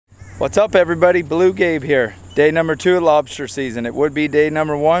What's up everybody, Bluegabe here. Day number 2 of lobster season. It would be day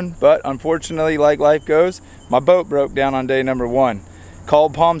number 1, but unfortunately, like life goes, my boat broke down on day number 1.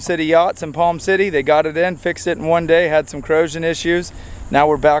 Called Palm City Yachts in Palm City, they got it in, fixed it in one day, had some corrosion issues. Now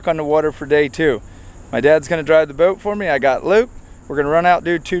we're back on the water for day 2. My dad's gonna drive the boat for me, I got Luke. We're gonna run out,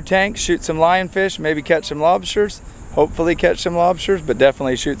 do 2 tanks, shoot some lionfish, maybe catch some lobsters. Hopefully catch some lobsters, but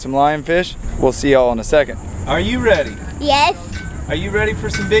definitely shoot some lionfish. We'll see y'all in a second. Are you ready? Yes. Are you ready for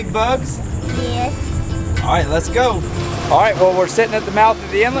some big bugs? Yes. All right, let's go. All right, well, we're sitting at the mouth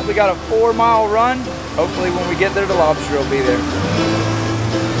of the inlet. We got a 4-mile run. Hopefully when we get there, the lobster will be there.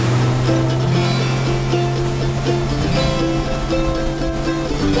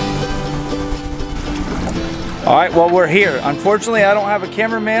 All right, well, we're here. Unfortunately, I don't have a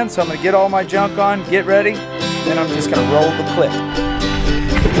cameraman, so I'm gonna get all my junk on, get ready, then I'm just gonna roll the clip.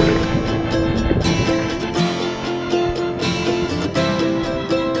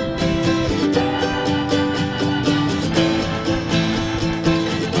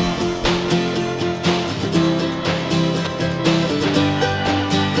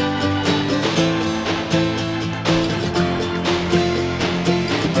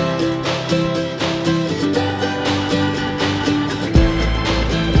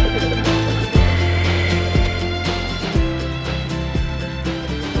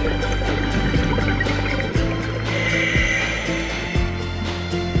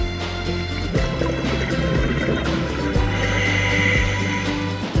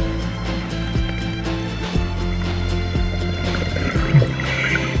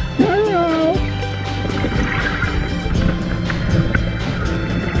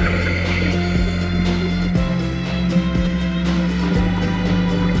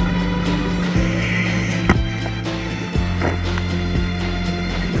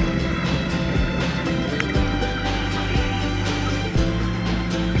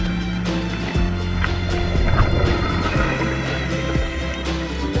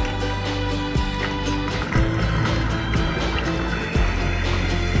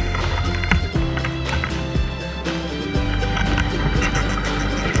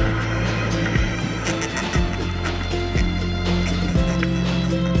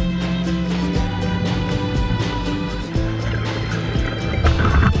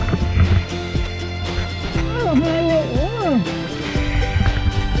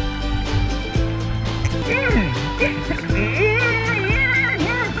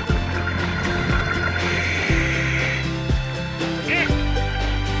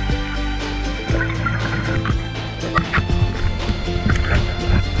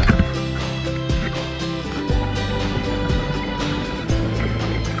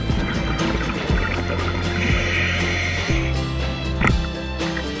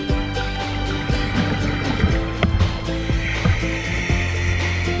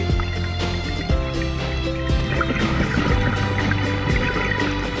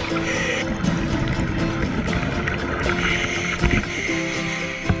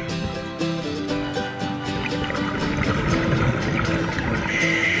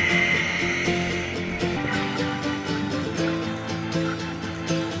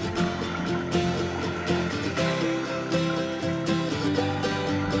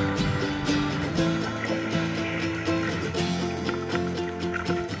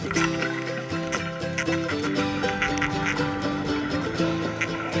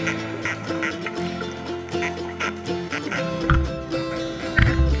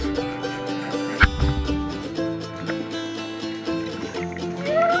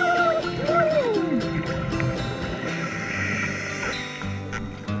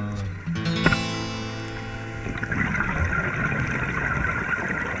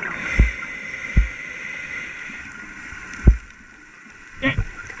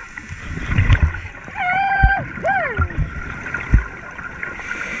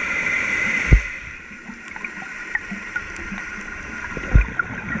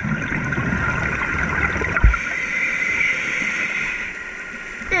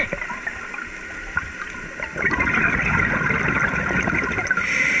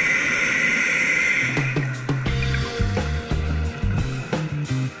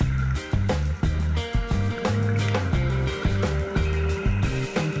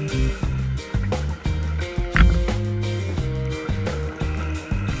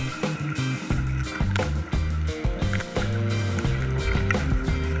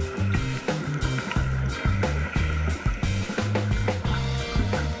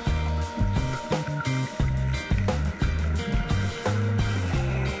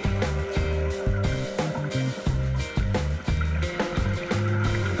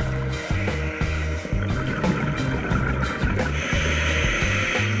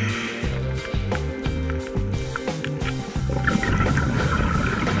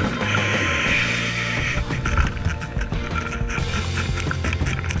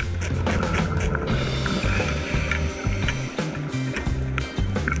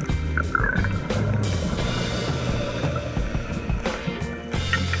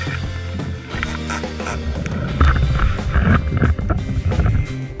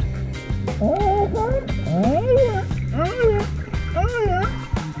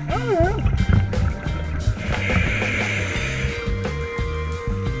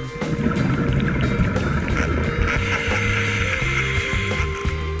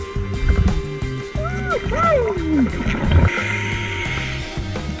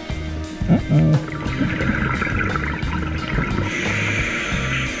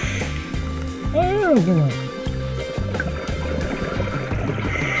 Oh, good one.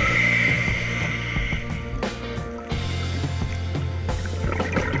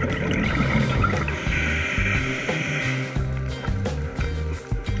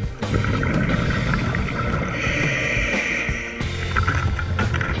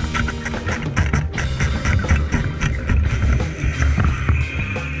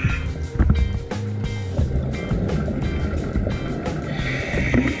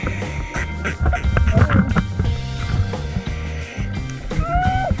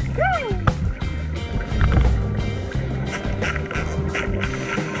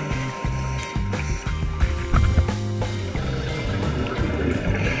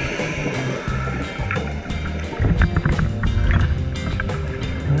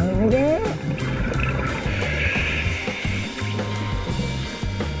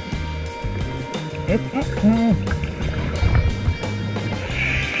 It's up now.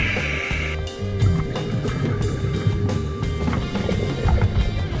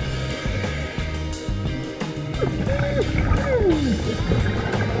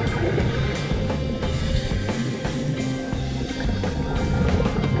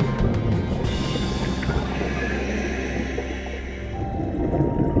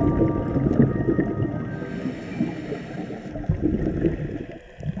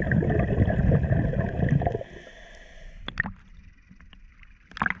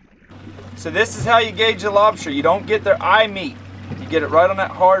 So this is how you gauge a lobster. You don't get their eye meat. You get it right on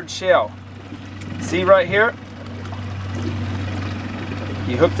that hard shell. See right here?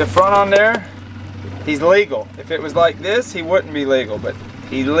 You hook the front on there. He's legal. If it was like this, he wouldn't be legal, but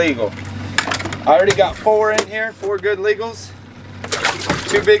he's legal. I already got 4 in here, 4 good legals.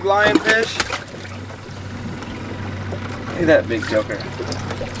 2 big lionfish. Look at that big joker.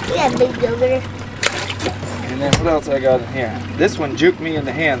 Yeah, big joker. And then what else I got in here? This one juked me in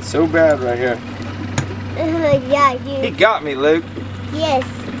the hand so bad right here. Yeah, you. He got me, Luke. Yes.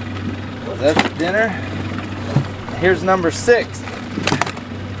 That's dinner. Here's number 6.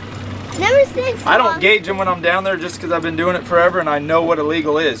 Number 6. I don't gauge them when I'm down there just because I've been doing it forever and I know what a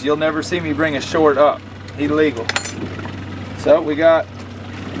legal is. You'll never see me bring a short up. He's legal. So we got,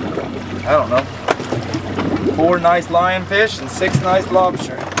 I don't know, 4 nice lionfish and 6 nice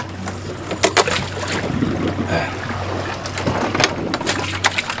lobster.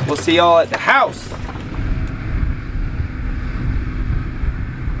 We'll see y'all at the house. We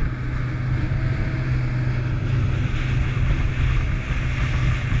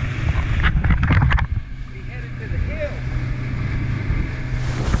headed to the hill.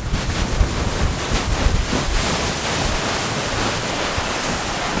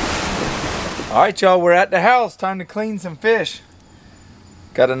 All right, y'all, we're at the house. Time to clean some fish.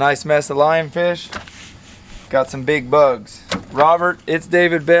 Got a nice mess of lionfish. Got some big bugs. Robert, it's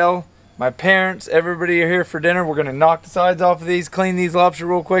David Bell, my parents, everybody are here for dinner. We're gonna knock the sides off of these, clean these lobster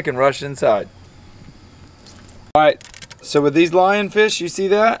real quick and rush inside. All right, so with these lionfish, you see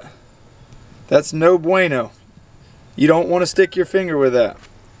that? That's no bueno. You don't wanna stick your finger with that.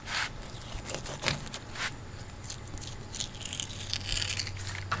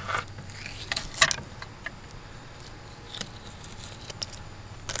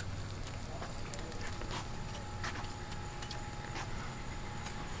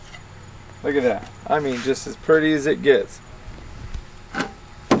 Look at that. I mean, just as pretty as it gets.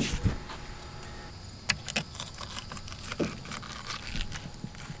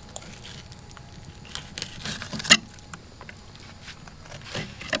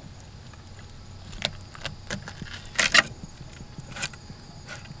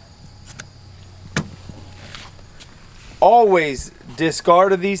 Always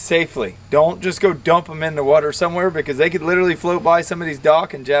discard of these safely. Don't just go dump them in the water somewhere because they could literally float by somebody's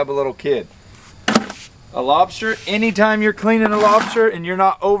dock and jab a little kid. A lobster, anytime you're cleaning a lobster and you're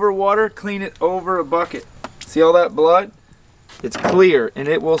not over water, clean it over a bucket. See all that blood? It's clear and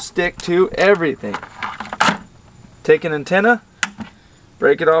it will stick to everything. Take an antenna,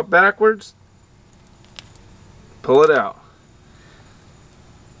 break it off backwards, pull it out.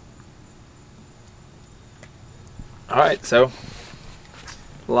 Alright, so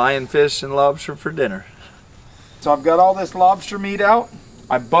lionfish and lobster for dinner. So I've got all this lobster meat out.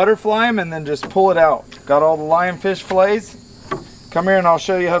 I butterfly them and then just pull it out. Got all the lionfish fillets. Come here and I'll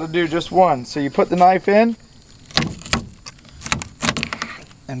show you how to do just one. So you put the knife in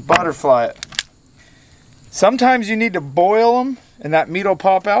and butterfly it. Sometimes you need to boil them and that meat will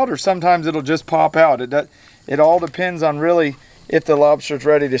pop out, or sometimes it'll just pop out. It all depends on really if the lobster's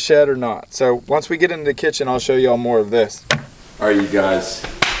ready to shed or not. So once we get into the kitchen, I'll show you all more of this. All right, you guys.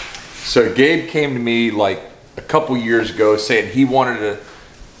 So Gabe came to me like a couple years ago saying he wanted to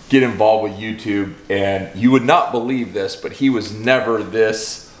get involved with YouTube, and you would not believe this, but he was never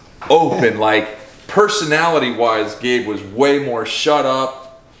this open. Like personality wise, Gabe was way more shut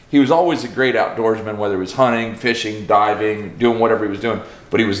up. He was always a great outdoorsman, whether it was hunting, fishing, diving, doing whatever he was doing,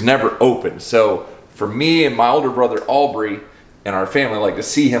 but he was never open. So for me and my older brother Aubrey and our family, like to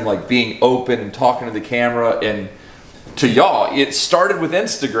see him like being open and talking to the camera, and to y'all, it started with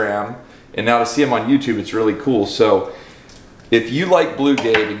Instagram, and now to see him on YouTube, it's really cool. So if you like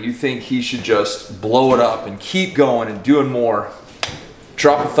Bluegabe and you think he should just blow it up and keep going and doing more,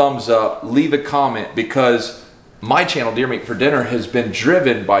 drop a thumbs up, leave a comment, because my channel, Deer Meat for Dinner, has been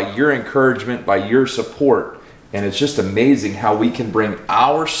driven by your encouragement, by your support, and it's just amazing how we can bring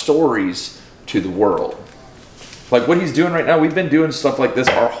our stories to the world. Like what he's doing right now, we've been doing stuff like this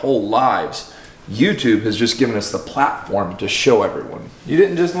our whole lives. YouTube has just given us the platform to show everyone. You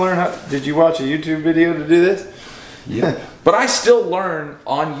didn't just learn how, did you watch a YouTube video to do this? Yeah. But I still learn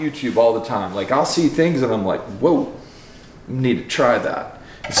on YouTube all the time. Like I'll see things and I'm like, whoa, I need to try that.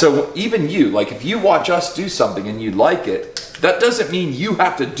 So even you, like if you watch us do something and you like it, that doesn't mean you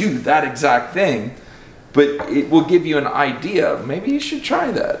have to do that exact thing, but it will give you an idea. Maybe you should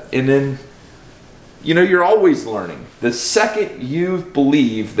try that. And then, you know, you're always learning. The second you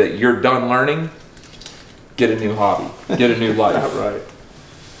believe that you're done learning, get a new hobby, get a new life. That right.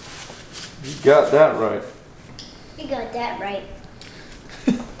 You got that right. You got that right.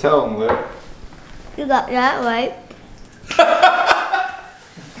 Tell him, Luke. You got that right.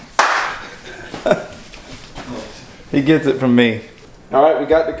 He gets it from me. All right, we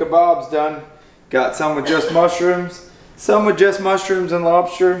got the kebabs done. Got some with just mushrooms, some with just mushrooms and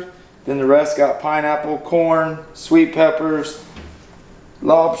lobster. Then the rest got pineapple, corn, sweet peppers,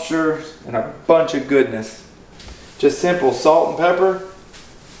 lobster, and a bunch of goodness. Just simple salt and pepper.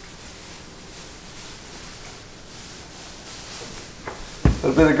 A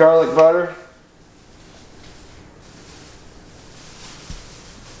little bit of garlic butter.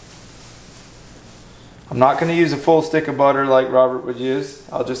 I'm not going to use a full stick of butter like Robert would use.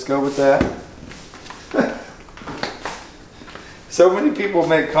 I'll just go with that. So many people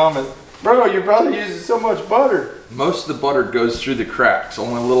make comments, bro, you're probably using so much butter. Most of the butter goes through the cracks.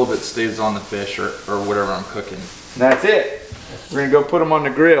 Only a little bit stays on the fish or whatever I'm cooking. And that's it. We're going to go put them on the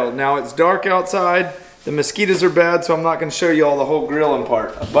grill. Now it's dark outside. The mosquitoes are bad, so I'm not going to show you all the whole grilling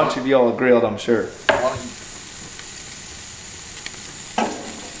part. A bunch of y'all have grilled, I'm sure.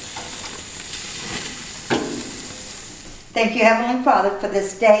 Thank you, Heavenly Father, for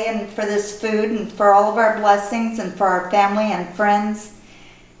this day and for this food and for all of our blessings and for our family and friends.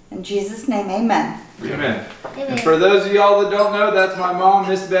 In Jesus' name, amen. Amen. And for those of y'all that don't know, that's my mom,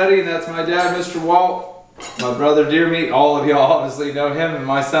 Miss Betty, and that's my dad, Mr. Walt. My brother, Deer Meat. All of y'all obviously know him, and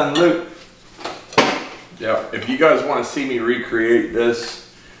my son, Luke. Yeah, if you guys want to see me recreate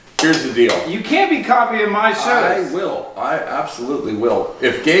this, here's the deal. You can't be copying my shows. I will. I absolutely will.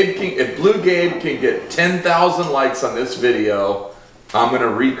 If Bluegabe can get 10,000 likes on this video, I'm gonna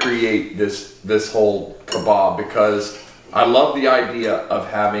recreate this whole kebab, because I love the idea of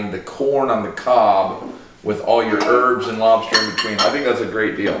having the corn on the cob with all your herbs and lobster in between. I think that's a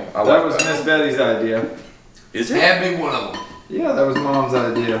great deal. That was Miss Betty's idea. Is it? Hand me one of them. Yeah, that was Mom's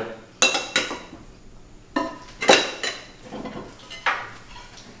idea.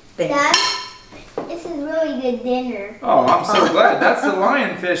 Dad, this is really good dinner. Oh, I'm so glad. That's the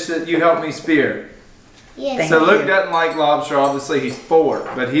lionfish that you helped me spear. Yes. So Luke doesn't like lobster. Obviously, he's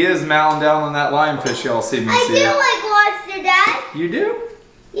 4, but he is mowing down on that lionfish y'all see me I see. do like lobster, Dad. You do?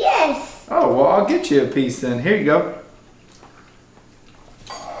 Yes. Oh, well, I'll get you a piece then. Here you go.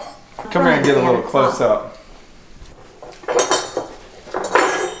 Come here and get a little close up.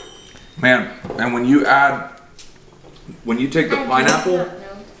 Man, and when you take the pineapple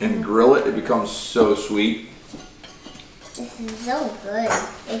and grill it, it becomes so sweet. This is so good.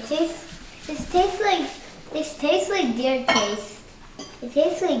 This tastes like deer taste. It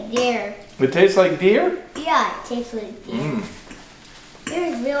tastes like deer. It tastes like deer? Yeah, it tastes like deer. Deer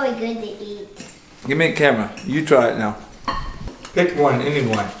is really good to eat. Give me a camera. You try it now. Pick one, any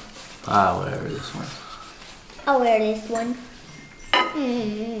one. Ah, whatever, this one. I'll wear this one.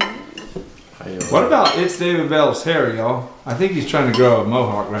 What about It's David Bell's hair, y'all? I think he's trying to grow a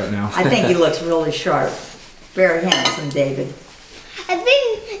mohawk right now. I think he looks really sharp. Very handsome, David. I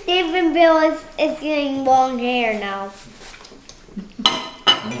think David Bill is getting long hair now.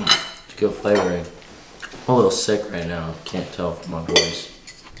 It's good flavoring. I'm a little sick right now. Can't tell from my voice.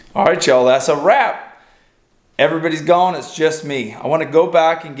 All right, y'all, that's a wrap. Everybody's gone, it's just me. I want to go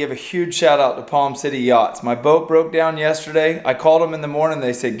back and give a huge shout out to Palm City Yachts. My boat broke down yesterday. I called them in the morning.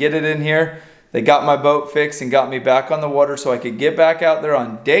 They said, get it in here. They got my boat fixed and got me back on the water so I could get back out there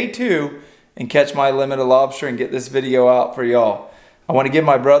on day 2 and catch my limit of lobster and get this video out for y'all. I want to give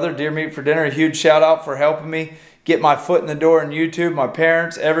my brother, Deer Meat for Dinner, a huge shout out for helping me get my foot in the door on YouTube, my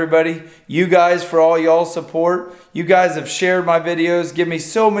parents, everybody, you guys for all y'all's support. You guys have shared my videos, give me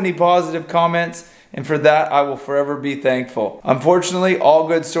so many positive comments, and for that I will forever be thankful. Unfortunately, all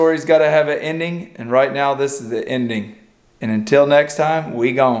good stories gotta have an ending, and right now this is the ending. And until next time,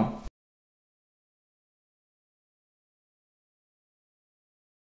 we gone.